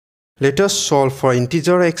Let us solve for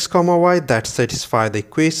integer x comma y that satisfy the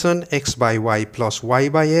equation x by y plus y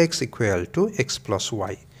by x equal to x plus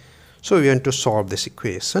y. So we want to solve this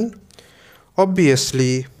equation.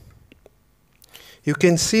 Obviously, you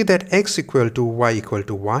can see that x equal to y equal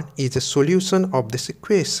to 1 is a solution of this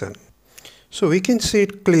equation. So we can see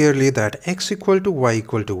it clearly that x equal to y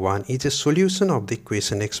equal to 1 is a solution of the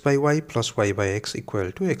equation x by y plus y by x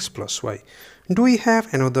equal to x plus y. Do we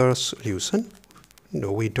have another solution?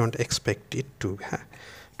 No, we don't expect it to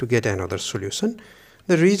get another solution.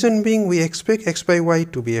 The reason being we expect x by y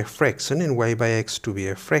to be a fraction and y by x to be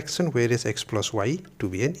a fraction, whereas x plus y to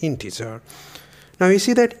be an integer. Now you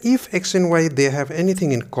see that if x and y they have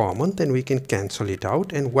anything in common, then we can cancel it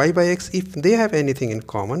out, and y by x if they have anything in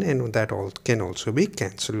common, and that all can also be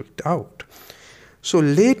cancelled out. So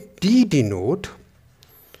let D denote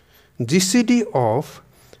GCD of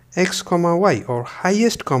x comma y, or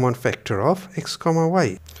highest common factor of x comma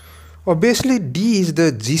y. Obviously D is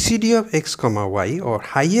the GCD of x comma y, or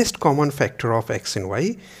highest common factor of x and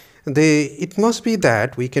y. It must be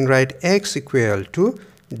that we can write x equal to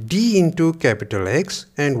D into capital X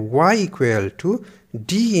and y equal to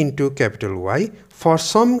D into capital Y for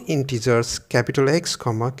some integers capital X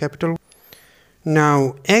comma capital Y.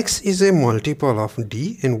 Now x is a multiple of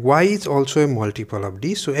D and y is also a multiple of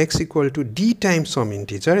D, so x equal to D times some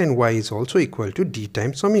integer and y is also equal to D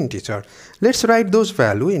times some integer. Let's write those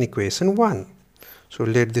values in equation 1. So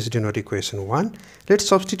let this denote equation 1. Let's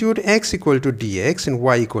substitute x equal to dx and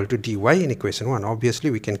y equal to dy in equation 1. Obviously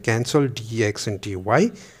we can cancel dx and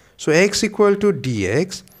dy. So x equal to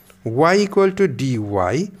dx, y equal to dy,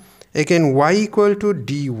 again y equal to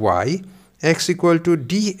dy, x equal to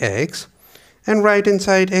dx, and right hand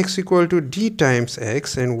side x equal to d times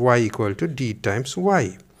x and y equal to d times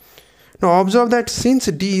y. Now observe that since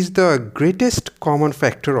d is the greatest common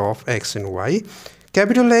factor of x and y,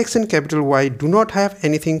 capital X and capital Y do not have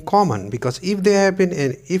anything common, because if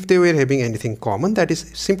they were having anything common, that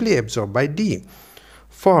is simply absorbed by D.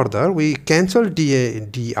 Further, we cancel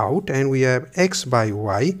D out and we have x by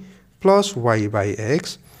y plus y by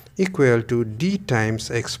x equal to D times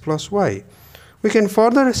x plus y. We can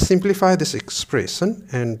further simplify this expression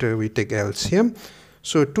and we take LCM.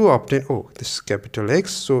 So to obtain, this is capital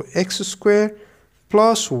X, so x square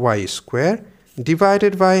plus y square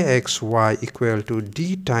divided by xy equal to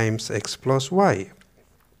D times x plus y.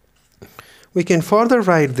 We can further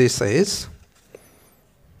write this as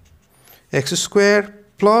x square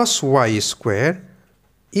plus y square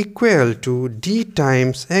equal to D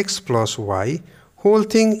times x plus y whole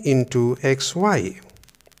thing into xy.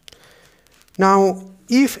 Now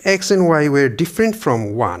if x and y were different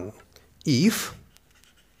from 1, if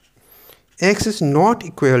x is not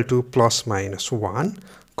equal to plus minus 1,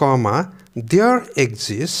 comma, there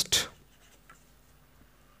exists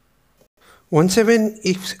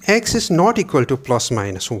if x is not equal to plus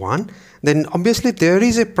minus 1, then obviously there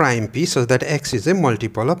is a prime p such that x is a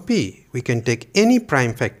multiple of p. We can take any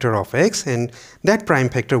prime factor of x and that prime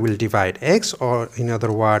factor will divide x, or in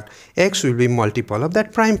other words, x will be multiple of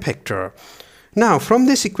that prime factor. Now from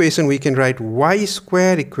this equation we can write y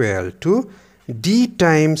square equal to D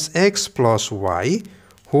times x plus y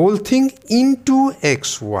whole thing into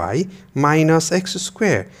xy minus x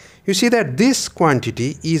square. You see that this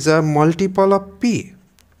quantity is a multiple of p.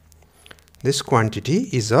 This quantity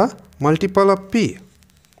is a multiple of p.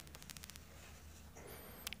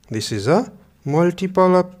 This is a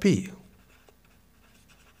multiple of p.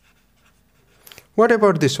 What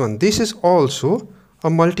about this one? This is also a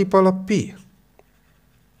multiple of p.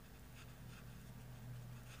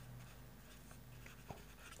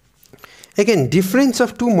 Again, difference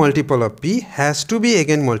of two multiple of p has to be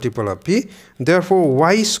again multiple of p. Therefore,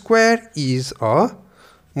 y square is a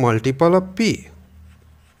multiple of p.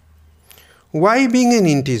 Y being an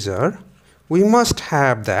integer, we must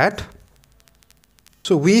have that.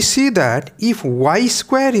 So we see that if y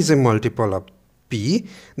square is a multiple of p,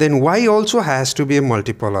 then y also has to be a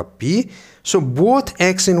multiple of p. So both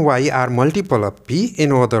x and y are multiple of p.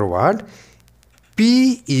 In other words,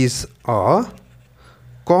 p is a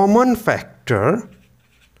common factor.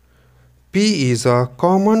 P is a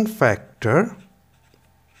common factor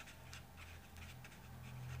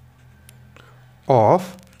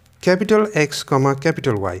of capital X comma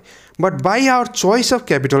capital Y. But by our choice of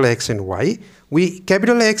capital X and Y,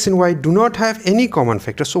 capital X and Y do not have any common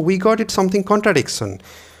factor, so we got it something contradiction.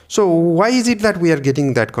 So why is it that we are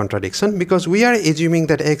getting that contradiction? Because we are assuming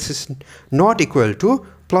that x is not equal to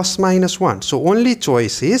plus minus 1. So only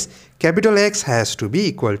choice is capital X has to be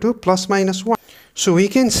equal to plus minus 1. So we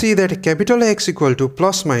can see that capital X equal to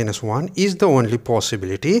plus minus 1 is the only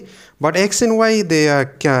possibility, but X and Y, they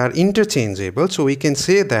are interchangeable. So we can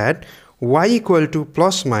say that Y equal to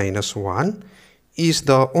plus minus 1 is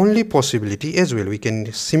the only possibility as well. We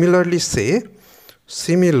can similarly say,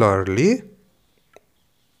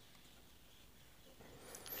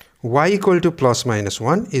 Y equal to plus minus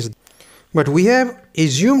 1 is, but we have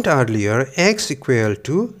assumed earlier X equal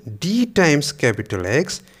to D times capital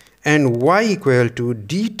X and Y equal to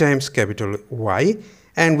D times capital Y,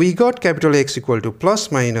 and we got capital X equal to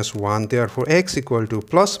plus minus 1, therefore X equal to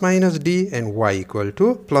plus minus D and Y equal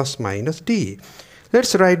to plus minus D.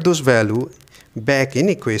 Let's write those values back in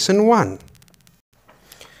equation 1.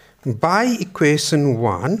 By equation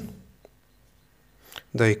 1,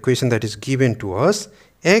 the equation that is given to us,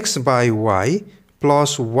 X by Y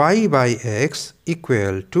plus Y by X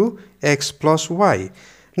equal to X plus Y.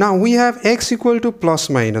 Now we have X equal to plus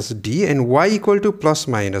minus D and Y equal to plus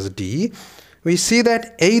minus D. We see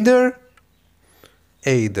that either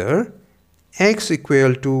X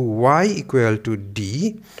equal to Y equal to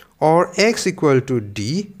D, or X equal to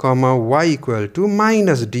D, comma Y equal to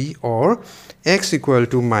minus D, or X equal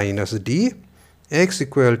to minus D, X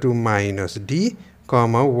equal to minus D,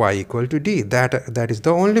 comma Y equal to D. That is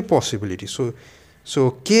the only possibility. So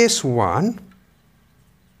case 1,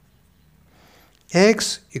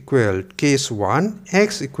 X equal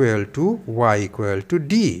to Y equal to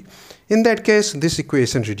D. In that case, this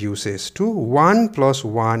equation reduces to 1 plus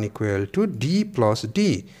 1 equal to D plus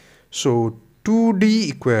D. So 2D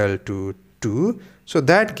equal to 2. So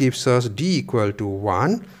that gives us D equal to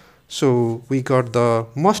 1. So we got the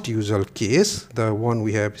most usual case, the one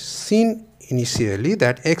we have seen initially,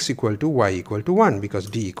 that X equal to Y equal to 1 because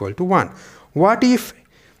D equal to 1. What if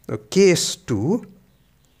case 2?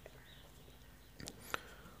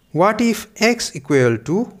 What if X equal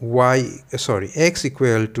to X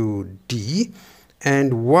equal to D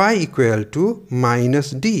and Y equal to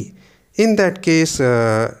minus D? In that case,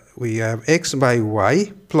 we have X by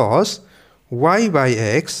Y plus Y by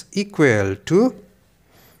X equal to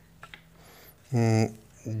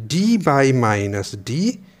D by minus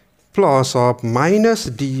D plus of minus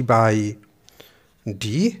D by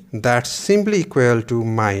D, that's simply equal to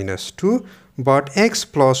minus 2, but X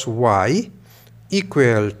plus Y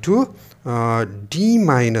equal to D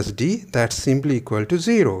minus D, that's simply equal to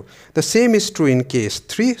 0. The same is true in case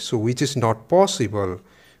 3, so which is not possible.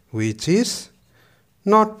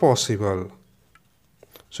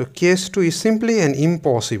 So case 2 is simply an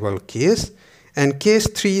impossible case, and case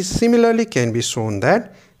 3 similarly can be shown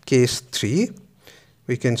that case 3,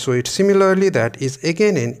 we can show it similarly, that is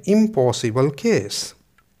again an impossible case.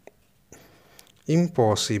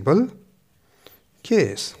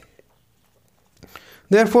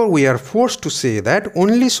 Therefore, we are forced to say that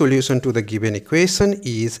only solution to the given equation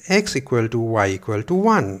is X equal to Y equal to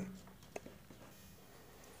 1.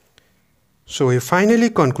 So we finally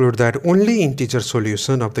conclude that only integer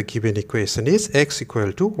solution of the given equation is X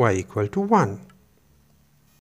equal to Y equal to 1.